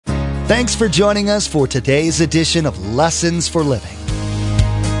Thanks for joining us for today's edition of Lessons for Living.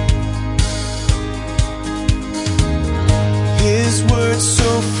 His word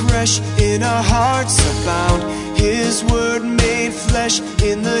so fresh in our hearts abound. His word made flesh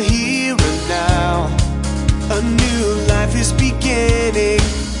in the here and now. A new life is beginning.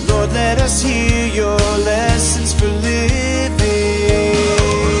 Lord, let us hear your lessons for living.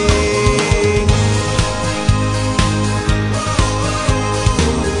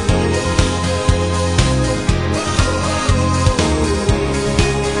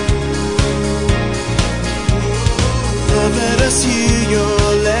 Lord, let us hear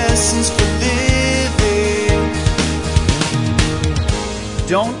your lessons for living.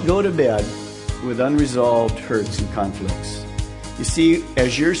 Don't go to bed with unresolved hurts and conflicts. You see,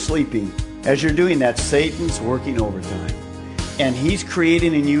 as you're sleeping, as you're doing that, Satan's working overtime. And he's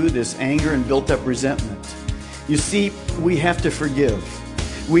creating in you this anger and built-up resentment. You see, we have to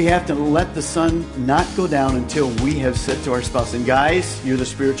forgive. We have to let the sun not go down until we have said to our spouse, and guys, you're the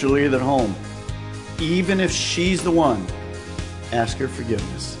spiritual leader at home. Even if she's the one, ask her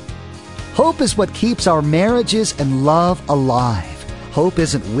forgiveness. Hope is what keeps our marriages and love alive. Hope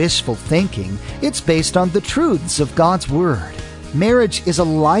isn't wishful thinking. It's based on the truths of God's Word. Marriage is a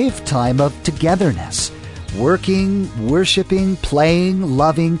lifetime of togetherness. Working, worshiping, playing,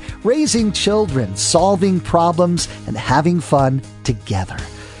 loving, raising children, solving problems, and having fun together.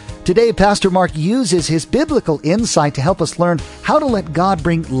 Today, Pastor Mark uses his biblical insight to help us learn how to let God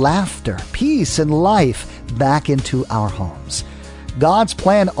bring laughter, peace, and life back into our homes. God's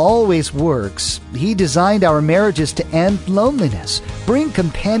plan always works. He designed our marriages to end loneliness, bring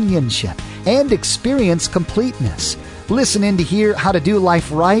companionship, and experience completeness. Listen in to hear how to do life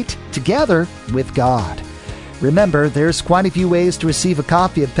right together with God. Remember, there's quite a few ways to receive a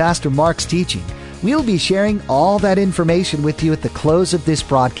copy of Pastor Mark's teaching. We'll be sharing all that information with you at the close of this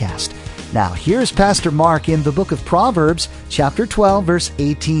broadcast. Now, here's Pastor Mark in the book of Proverbs, chapter 12, verse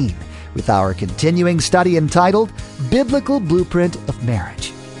 18. With our continuing study entitled, Biblical Blueprint of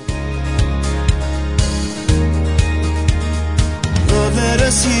Marriage. Lord, let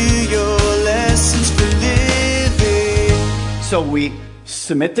us hear your lessons for living. So we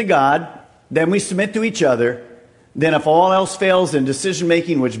submit to God, then we submit to each other. Then if all else fails in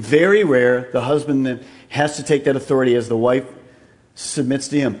decision-making, which is very rare, the husband then has to take that authority as the wife submits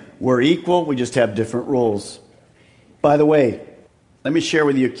to him. We're equal, we just have different roles. By the way, let me share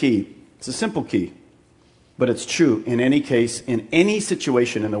with you a key. It's a simple key, but it's true in any case, in any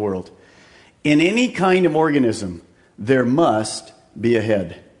situation in the world. In any kind of organism, there must be a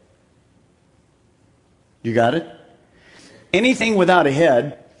head. You got it? Anything without a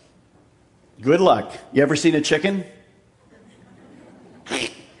head, good luck. You ever seen a chicken?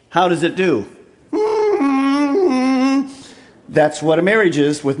 How does it do? That's what a marriage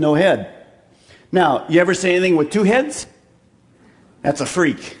is with no head. Now, you ever see anything with two heads? That's a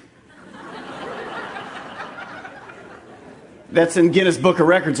freak. That's in Guinness Book of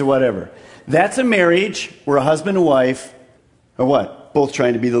Records or whatever. That's a marriage where a husband and wife are what? Both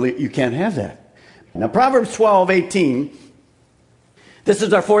trying to be the lead. You can't have that. Now, Proverbs 12:18. This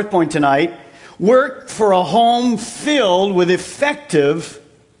is our fourth point tonight. Work for a home filled with effective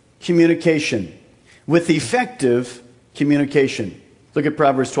communication. With effective communication. Look at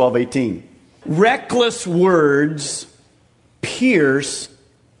Proverbs 12:18. Reckless words pierce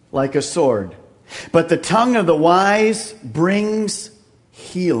like a sword, but the tongue of the wise brings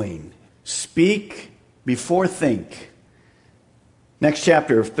healing. Speak before think. Next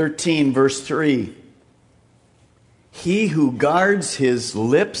chapter, 13, verse 3. He who guards his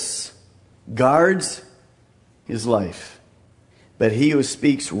lips guards his life, but he who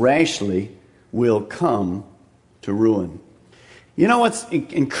speaks rashly will come to ruin. You know what's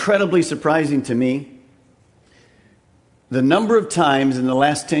incredibly surprising to me? The number of times in the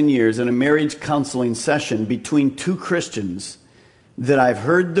last 10 years in a marriage counseling session between two Christians that I've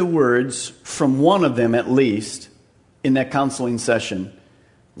heard the words from one of them at least in that counseling session,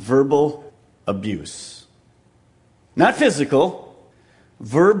 verbal abuse. Not physical,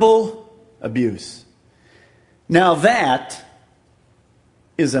 verbal abuse. Now that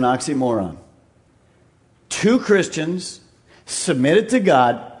is an oxymoron. Two Christians submitted to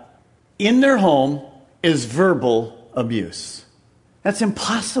God in their home is verbal abuse. That's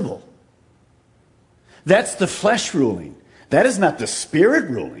impossible. That's the flesh ruling. That is not the spirit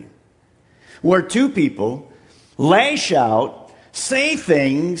ruling. Where two people lash out, say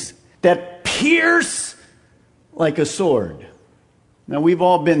things that pierce like a sword. Now, we've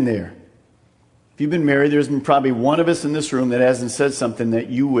all been there. If you've been married, there's been probably one of us in this room that hasn't said something that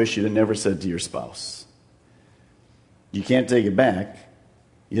you wish you'd have never said to your spouse. You can't take it back.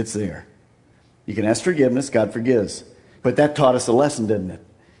 It's there. You can ask forgiveness, God forgives. But that taught us a lesson, didn't it?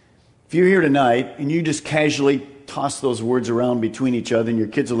 If you're here tonight and you just casually toss those words around between each other and your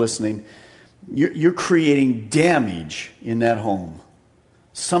kids are listening, you're creating damage in that home.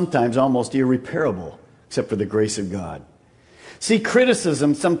 Sometimes almost irreparable, except for the grace of God. See,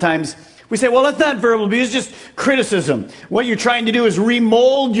 criticism, sometimes we say, well, that's not verbal abuse, it's just criticism. What you're trying to do is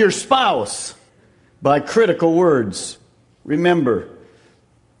remold your spouse by critical words. Remember,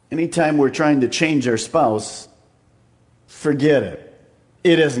 anytime we're trying to change our spouse, forget it.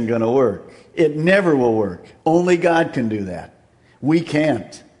 It isn't going to work. It never will work. Only God can do that. We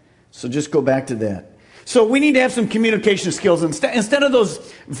can't. So just go back to that. So we need to have some communication skills. Instead of those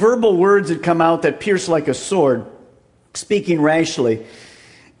verbal words that come out that pierce like a sword, speaking rashly,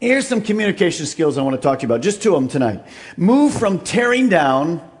 here's some communication skills I want to talk to you about. Just two of them tonight. Move from tearing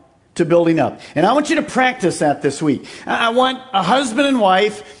down to building up. And I want you to practice that this week. I want a husband and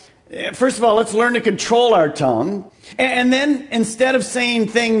wife. First of all, let's learn to control our tongue. And then instead of saying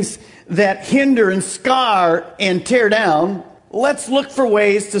things that hinder and scar and tear down, let's look for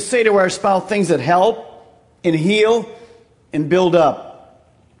ways to say to our spouse things that help and heal and build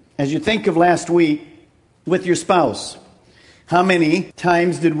up. As you think of last week with your spouse, how many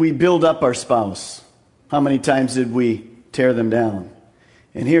times did we build up our spouse? How many times did we tear them down?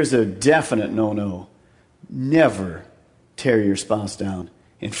 And here's a definite no-no. Never tear your spouse down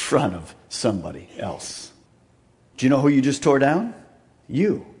in front of somebody else. Do you know who you just tore down?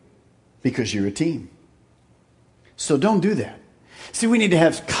 You. Because you're a team. So don't do that. See, we need to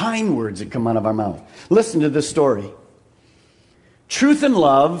have kind words that come out of our mouth. Listen to this story. Truth and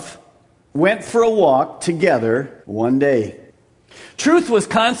love went for a walk together one day. Truth was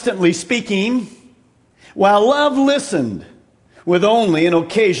constantly speaking, while love listened with only an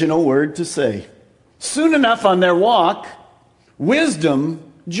occasional word to say. Soon enough on their walk, wisdom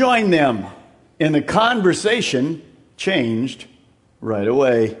joined them, and the conversation changed right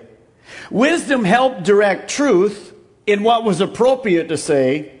away. Wisdom helped direct truth in what was appropriate to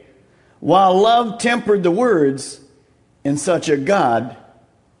say, while love tempered the words in such a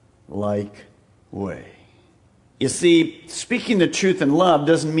God-like way. You see, speaking the truth in love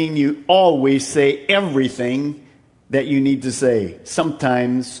doesn't mean you always say everything that you need to say.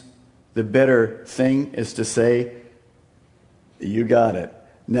 Sometimes the better thing is to say, you got it,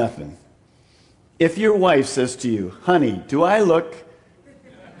 nothing. If your wife says to you, honey, do I look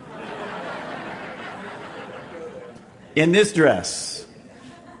in this dress?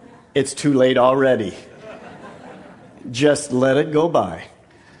 It's too late already. Just let it go by.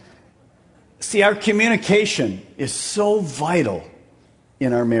 See, our communication is so vital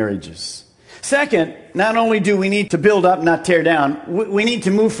in our marriages. Second, not only do we need to build up, not tear down, we need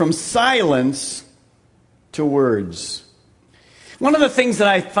to move from silence to words. One of the things that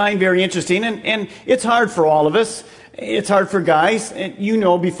I find very interesting, and it's hard for all of us, it's hard for guys. And you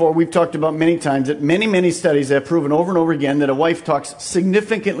know, before we've talked about many times that many studies have proven over and over again that a wife talks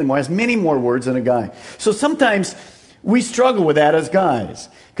significantly more, has many more words than a guy. So sometimes we struggle with that as guys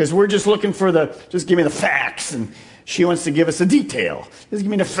because we're just looking for just give me the facts, and she wants to give us a detail. Just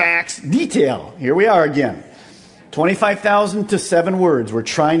give me the facts, detail. Here we are again. 25,000 to 7 words. We're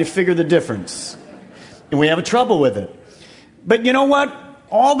trying to figure the difference. And we have a trouble with it. But you know what?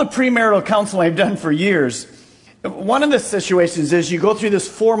 All the premarital counseling I've done for years, one of the situations is you go through this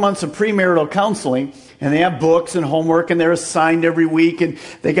 4 months of premarital counseling, and they have books and homework, and they're assigned every week, and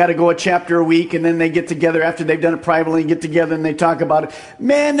they got to go a chapter a week, and then they get together after they've done it privately and get together and they talk about it.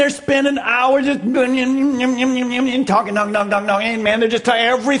 Man, they're spending hours just talking, and man, they're just talking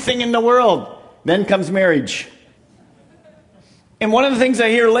everything in the world. Then comes marriage. And one of the things I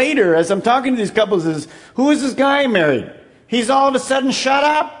hear later as I'm talking to these couples is, who is this guy married? He's all of a sudden shut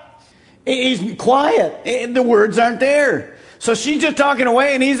up. He's quiet. The words aren't there. So she's just talking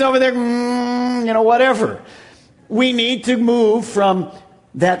away and he's over there, whatever. We need to move from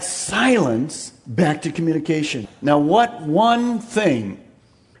that silence back to communication. Now, what one thing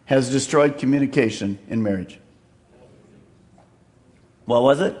has destroyed communication in marriage? What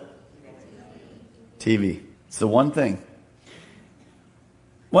was it? TV. It's the one thing.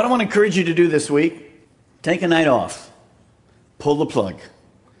 What I want to encourage you to do this week, take a night off. Pull the plug.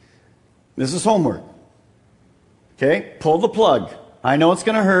 This is homework. Okay? Pull the plug. I know it's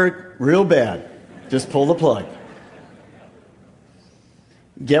going to hurt real bad. Just pull the plug.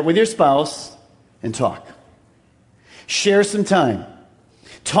 Get with your spouse and talk. Share some time.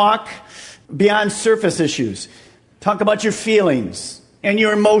 Talk beyond surface issues. Talk about your feelings and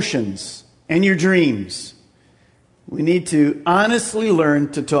your emotions and your dreams. We need to honestly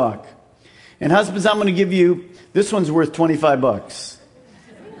learn to talk. And husbands, I'm going to give you, this one's worth $25.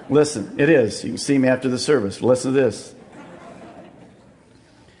 Listen, it is. You can see me after the service. Listen to this.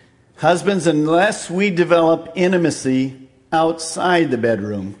 Husbands, unless we develop intimacy outside the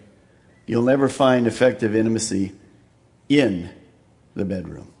bedroom, you'll never find effective intimacy in the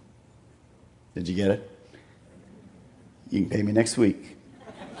bedroom. Did you get it? You can pay me next week.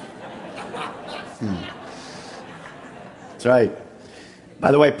 That's right.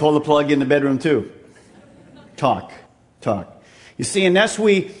 By the way, pull the plug in the bedroom too. Talk. You see, unless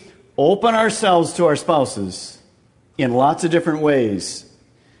we open ourselves to our spouses in lots of different ways,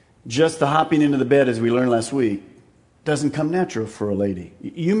 just the hopping into the bed, as we learned last week, doesn't come natural for a lady.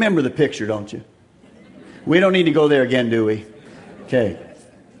 You remember the picture, don't you? We don't need to go there again, do we? Okay.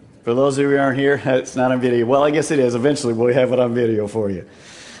 For those of you who aren't here, it's not on video. Well, I guess it is. Eventually, we'll have it on video for you.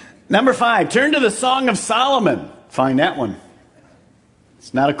 Number 5, turn to the Song of Solomon. Find that one.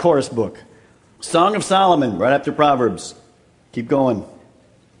 It's not a chorus book. Song of Solomon, right after Proverbs. Keep going.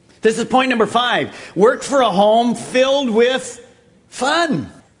 This is point number 5. Work for a home filled with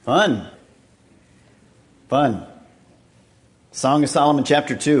fun. Fun. Song of Solomon,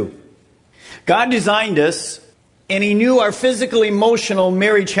 chapter 2. God designed us, and He knew our physical, emotional,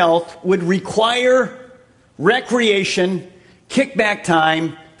 marriage health would require recreation, kickback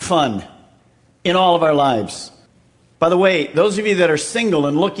time, fun in all of our lives. By the way, those of you that are single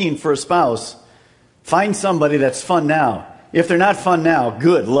and looking for a spouse, find somebody that's fun now. If they're not fun now,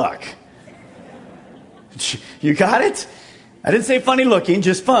 good luck. You got it? I didn't say funny looking,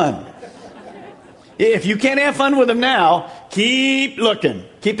 just fun. If you can't have fun with them now, keep looking.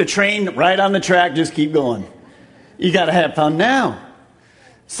 Keep the train right on the track, just keep going. You got to have fun now.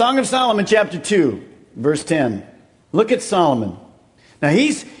 Song of Solomon, chapter 2, verse 10. Look at Solomon. Now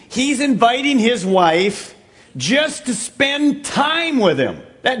he's inviting his wife just to spend time with him.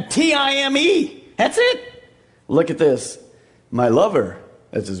 That T-I-M-E. That's it. Look at this. My lover,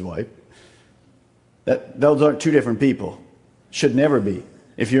 that's his wife. Those aren't two different people. Should never be.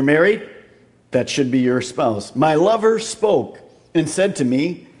 If you're married, that should be your spouse. My lover spoke and said to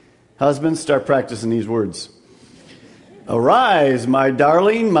me, husbands, start practicing these words. Arise, my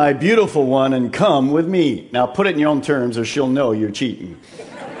darling, my beautiful one, and come with me. Now put it in your own terms or she'll know you're cheating.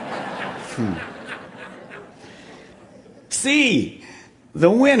 See,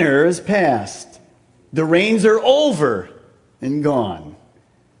 the winter is past. The rains are over and gone.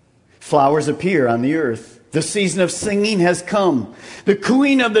 Flowers appear on the earth. The season of singing has come. The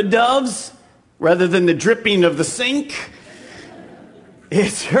cooing of the doves, rather than the dripping of the sink,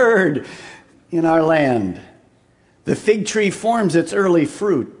 is heard in our land. The fig tree forms its early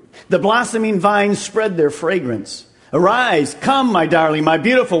fruit. The blossoming vines spread their fragrance. Arise, come, my darling, my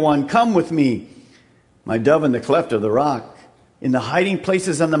beautiful one, come with me. My dove in the cleft of the rock, in the hiding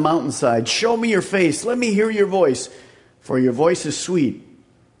places on the mountainside, show me your face, let me hear your voice, for your voice is sweet,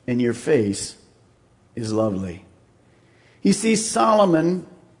 and your face is lovely. You see, Solomon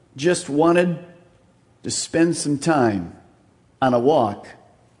just wanted to spend some time on a walk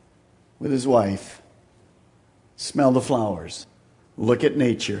with his wife. Smell the flowers. Look at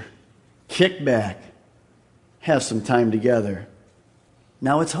nature. Kick back. Have some time together.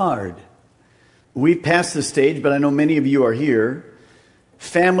 Now it's hard. We've passed the stage, but I know many of you are here.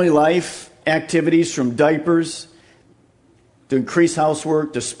 Family life, activities from diapers to increased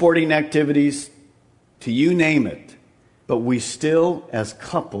housework to sporting activities to you name it. But we still, as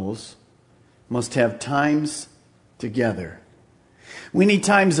couples, must have times together. We need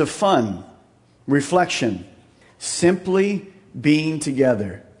times of fun, reflection, simply being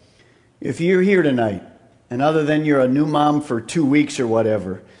together. If you're here tonight, and other than you're a new mom for 2 weeks or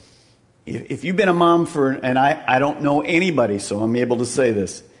whatever, if you've been a mom for, and I don't know anybody, so I'm able to say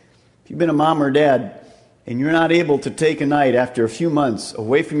this. If you've been a mom or dad, and you're not able to take a night after a few months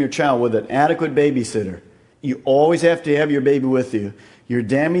away from your child with an adequate babysitter, you always have to have your baby with you. You're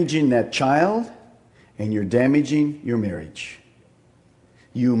damaging that child, and you're damaging your marriage.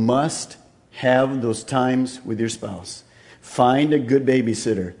 You must have those times with your spouse. Find a good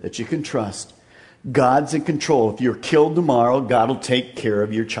babysitter that you can trust. God's in control. If you're killed tomorrow, God will take care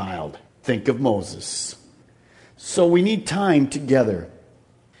of your child. Think of Moses. So we need time together.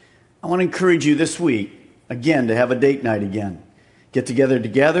 I want to encourage you this week, again, to have a date night again. Get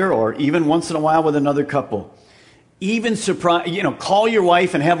together, or even once in a while with another couple. Even call your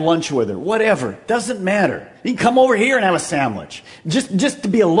wife and have lunch with her. Whatever. Doesn't matter. You can come over here and have a sandwich. Just to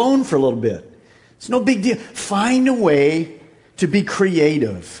be alone for a little bit. It's no big deal. Find a way to be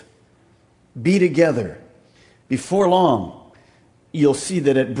creative. Be together. Before long, you'll see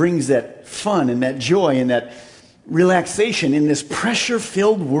that it brings that fun and that joy and that relaxation in this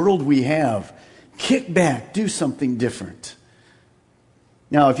pressure-filled world we have. Kick back. Do something different.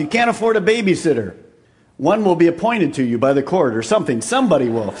 Now, if you can't afford a babysitter, one will be appointed to you by the court or something. Somebody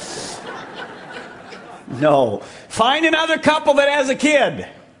will. No. Find another couple that has a kid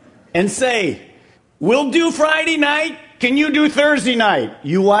and say, we'll do Friday night. Can you do Thursday night?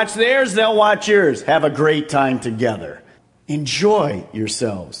 You watch theirs, they'll watch yours. Have a great time together. Enjoy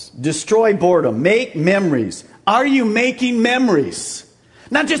yourselves. Destroy boredom. Make memories. Are you making memories?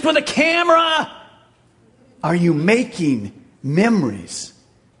 Not just with a camera. Are you making memories?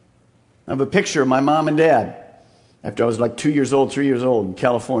 I have a picture of my mom and dad after I was like 2 years old, 3 years old in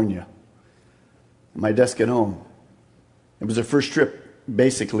California. My desk at home. It was their first trip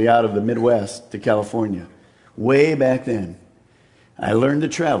basically out of the Midwest to California. Way back then, I learned to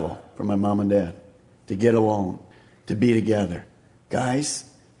travel from my mom and dad, to get alone, to be together. Guys,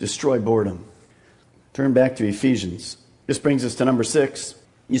 destroy boredom. Turn back to Ephesians. This brings us to number 6.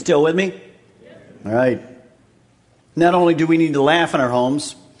 You still with me? All right. Not only do we need to laugh in our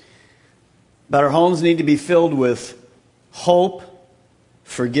homes, but our homes need to be filled with hope,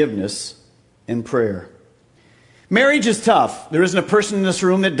 forgiveness, and prayer. Marriage is tough. There isn't a person in this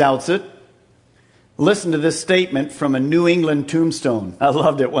room that doubts it. Listen to this statement from a New England tombstone. I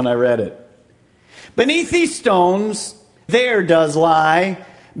loved it when I read it. Beneath these stones, there does lie,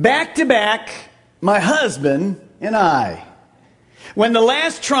 back to back, my husband and I. When the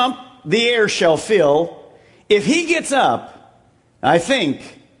last trump the air shall fill, if he gets up, I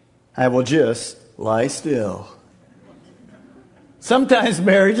think I will just lie still. Sometimes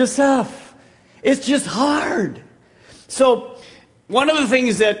marriage is tough. It's just hard. So, one of the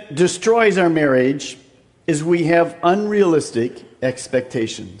things that destroys our marriage is we have unrealistic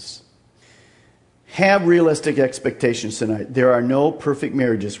expectations. Have realistic expectations tonight. There are no perfect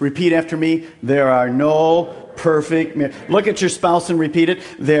marriages. Repeat after me. There are no perfect marriages. Look at your spouse and repeat it.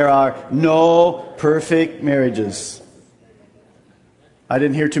 There are no perfect marriages. I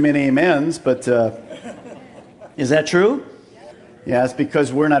didn't hear too many amens, but is that true? Yeah, it's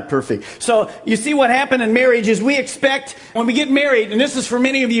because we're not perfect. So you see what happened in marriage is we expect when we get married, and this is for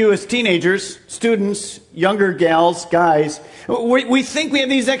many of you as teenagers, students, younger gals, guys, we think we have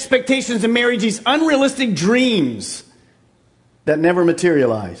these expectations in marriage, these unrealistic dreams that never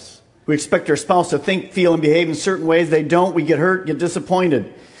materialize. We expect our spouse to think, feel, and behave in certain ways. They don't. We get hurt, get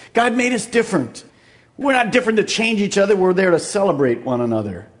disappointed. God made us different. We're not different to change each other. We're there to celebrate one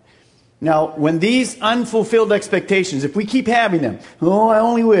another. Now, when these unfulfilled expectations, if we keep having them, I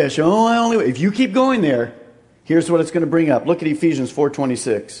only wish, if you keep going there, here's what it's going to bring up. Look at Ephesians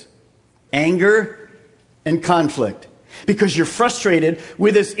 4:26. Anger and conflict. Because you're frustrated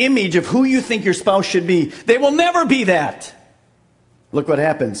with this image of who you think your spouse should be. They will never be that. Look what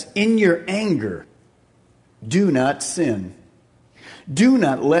happens. In your anger, do not sin. Do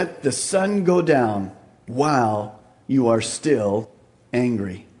not let the sun go down while you are still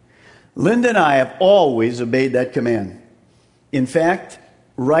angry. Linda and I have always obeyed that command. In fact,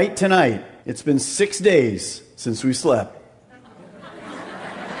 right tonight, it's been 6 days since we slept.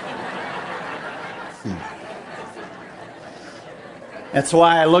 That's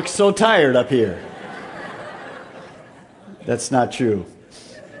why I look so tired up here. That's not true.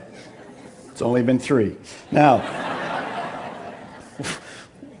 It's only been 3. Now,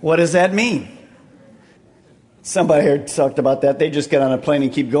 what does that mean? Somebody here talked about that. They just get on a plane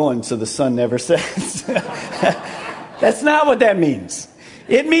and keep going so the sun never sets. That's not what that means.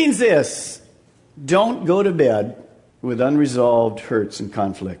 It means this. Don't go to bed with unresolved hurts and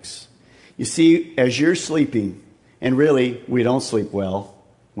conflicts. You see, as you're sleeping, and really, we don't sleep well.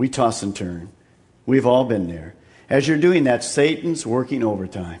 We toss and turn. We've all been there. As you're doing that, Satan's working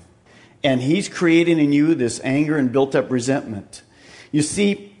overtime. And he's creating in you this anger and built-up resentment. You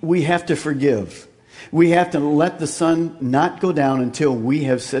see, we have to forgive. We have to let the sun not go down until we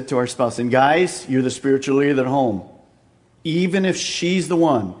have said to our spouse, and guys, you're the spiritual leader at home. Even if she's the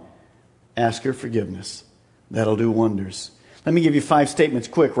one, ask her forgiveness. That'll do wonders. Let me give you 5 statements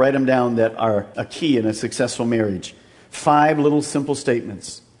quick. Write them down that are a key in a successful marriage. 5 little simple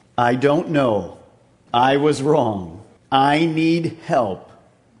statements. I don't know. I was wrong. I need help.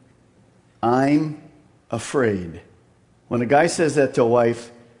 I'm afraid. When a guy says that to a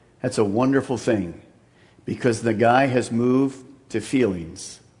wife, that's a wonderful thing. Because the guy has moved to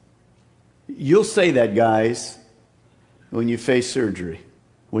feelings. You'll say that, guys, when you face surgery,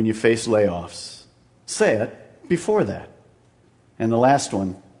 when you face layoffs. Say it before that. And the last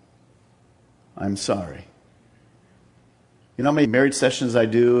one, I'm sorry. You know how many marriage sessions I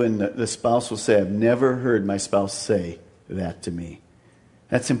do, and the spouse will say, I've never heard my spouse say that to me.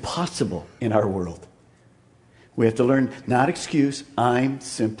 That's impossible in our world. We have to learn, not excuse, I'm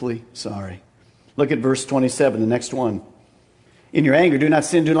simply sorry. Look at verse 27, the next one. In your anger, do not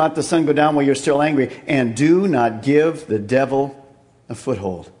sin, do not let the sun go down while you're still angry, and do not give the devil a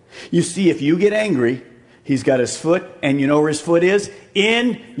foothold. You see, if you get angry, he's got his foot, and you know where his foot is?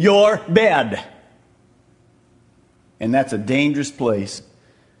 In your bed. And that's a dangerous place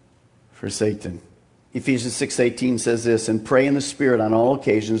for Satan. Ephesians 6:18 says this, and pray in the Spirit on all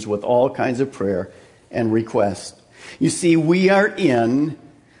occasions with all kinds of prayer and request. You see, we are in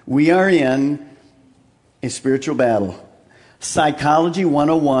a spiritual battle. Psychology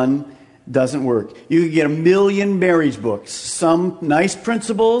 101 doesn't work. You can get 1 million marriage books, some nice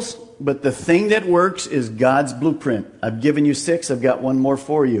principles, but the thing that works is God's blueprint. I've given you 6. I've got one more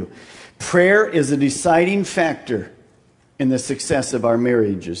for you. Prayer is a deciding factor in the success of our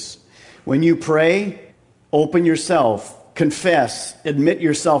marriages. When you pray, open yourself, confess, admit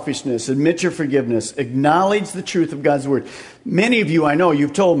your selfishness, admit your forgiveness, acknowledge the truth of God's word. Many of you, I know,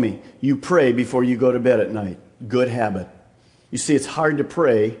 you've told me, you pray before you go to bed at night. Good habit. You see, it's hard to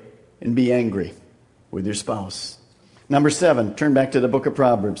pray and be angry with your spouse. Number 7, turn back to the book of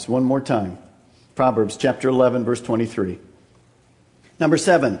Proverbs one more time. Proverbs chapter 11, verse 23. Number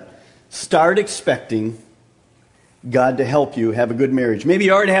 7, start expecting God to help you have a good marriage. Maybe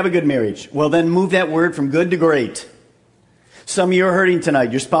you already have a good marriage. Well, then move that word from good to great. Some of you are hurting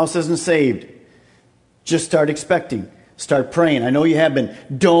tonight. Your spouse isn't saved. Just start expecting. Start praying. I know you have been.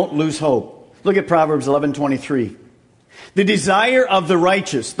 Don't lose hope. Look at Proverbs 11:23. The desire of the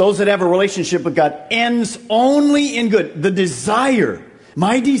righteous, those that have a relationship with God, ends only in good. The desire,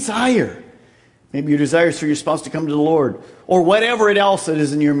 my desire. Maybe your desire is for your spouse to come to the Lord, or whatever else it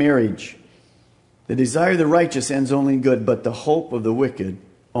is in your marriage. The desire of the righteous ends only in good, but the hope of the wicked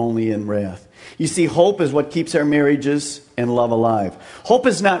only in wrath. You see, hope is what keeps our marriages and love alive. Hope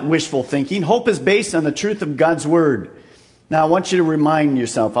is not wishful thinking. Hope is based on the truth of God's word. Now, I want you to remind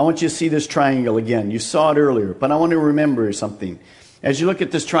yourself. I want you to see this triangle again. You saw it earlier, but I want to remember something. As you look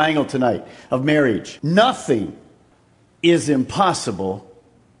at this triangle tonight of marriage, nothing is impossible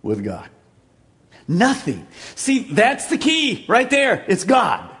with God. Nothing. See, that's the key right there. It's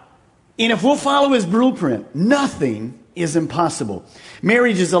God. And if we'll follow His blueprint, nothing is impossible.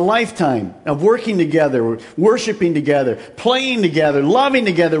 Marriage is a lifetime of working together, worshiping together, playing together, loving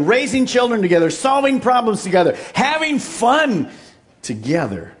together, raising children together, solving problems together, having fun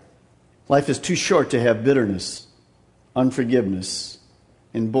together. Life is too short to have bitterness, unforgiveness,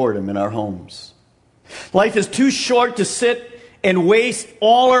 and boredom in our homes. Life is too short to sit and waste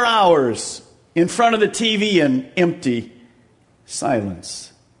all our hours in front of the TV in empty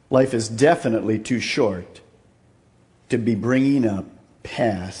silence. Life is definitely too short to be bringing up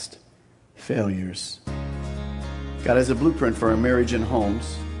past failures. God has a blueprint for our marriage and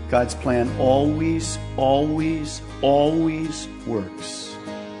homes. God's plan always, always, always works.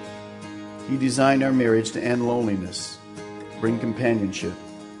 He designed our marriage to end loneliness, bring companionship,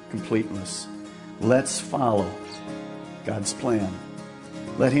 completeness. Let's follow God's plan.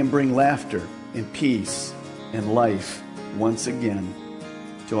 Let Him bring laughter and peace and life once again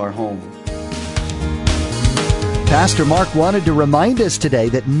to our home. Pastor Mark wanted to remind us today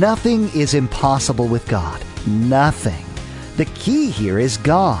that nothing is impossible with God. Nothing. The key here is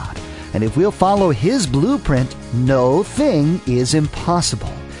God. And if we'll follow His blueprint, no thing is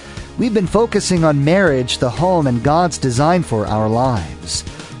impossible. We've been focusing on marriage, the home, and God's design for our lives.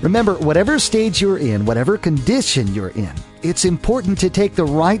 Remember, whatever stage you're in, whatever condition you're in, it's important to take the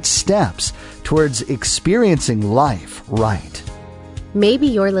right steps towards experiencing life right. Maybe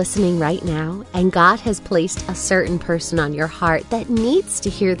you're listening right now and God has placed a certain person on your heart that needs to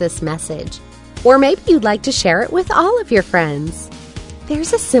hear this message. Or maybe you'd like to share it with all of your friends.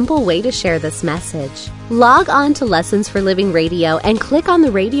 There's a simple way to share this message. Log on to Lessons for Living Radio and click on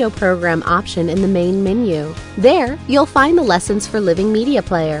the radio program option in the main menu. There, you'll find the Lessons for Living media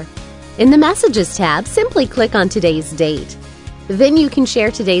player. In the Messages tab, simply click on today's date. Then you can share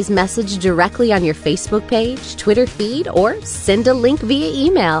today's message directly on your Facebook page, Twitter feed, or send a link via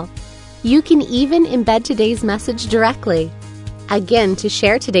email. You can even embed today's message directly. Again, to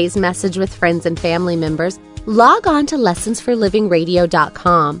share today's message with friends and family members, log on to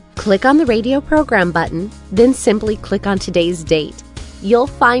lessonsforlivingradio.com. Click on the radio program button, then simply click on today's date. You'll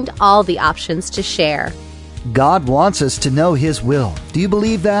find all the options to share. God wants us to know His will. Do you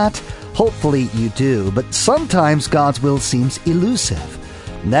believe that? Hopefully you do, but sometimes God's will seems elusive.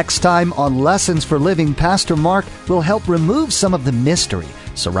 Next time on Lessons for Living, Pastor Mark will help remove some of the mystery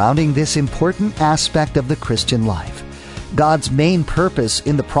surrounding this important aspect of the Christian life. God's main purpose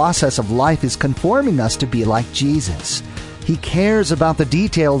in the process of life is conforming us to be like Jesus. He cares about the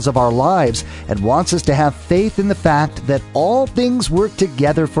details of our lives and wants us to have faith in the fact that all things work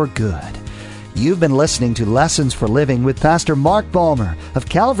together for good. You've been listening to Lessons for Living with Pastor Mark Balmer of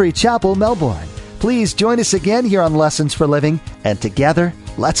Calvary Chapel, Melbourne. Please join us again here on Lessons for Living, and together,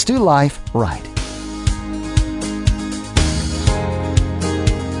 let's do life right.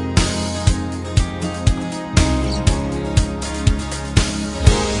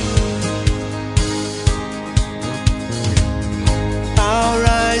 Our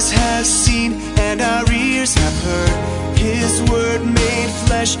eyes have seen and our ears have heard His word made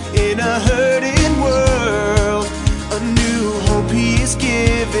flesh in a hurting world. A new hope He is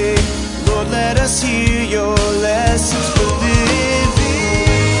giving. Lord, let us hear